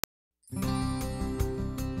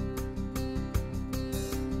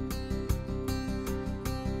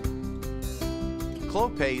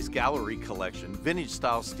Clopay's Gallery Collection vintage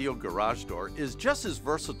style steel garage door is just as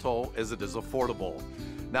versatile as it is affordable.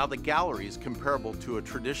 Now the Gallery is comparable to a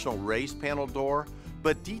traditional raised panel door,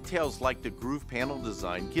 but details like the groove panel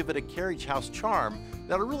design give it a carriage house charm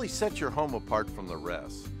that'll really set your home apart from the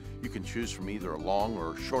rest. You can choose from either a long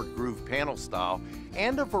or short groove panel style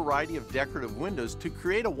and a variety of decorative windows to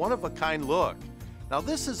create a one-of-a-kind look. Now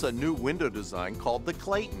this is a new window design called the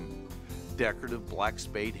Clayton. Decorative black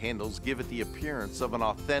spade handles give it the appearance of an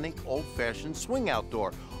authentic old-fashioned swing-out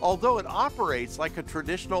door, although it operates like a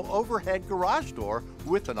traditional overhead garage door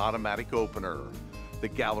with an automatic opener. The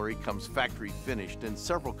Gallery comes factory finished in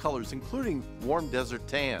several colors, including warm desert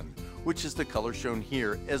tan, which is the color shown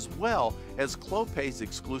here, as well as Clopay's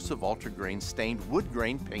exclusive ultra-grain stained wood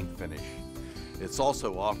grain paint finish. It's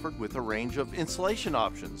also offered with a range of insulation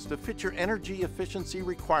options to fit your energy efficiency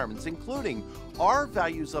requirements, including R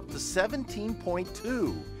values up to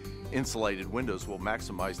 17.2. Insulated windows will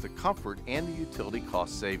maximize the comfort and the utility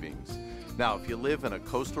cost savings. Now, if you live in a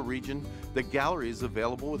coastal region, the Gallery is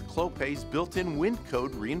available with Clopay's built-in wind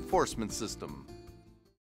code reinforcement system.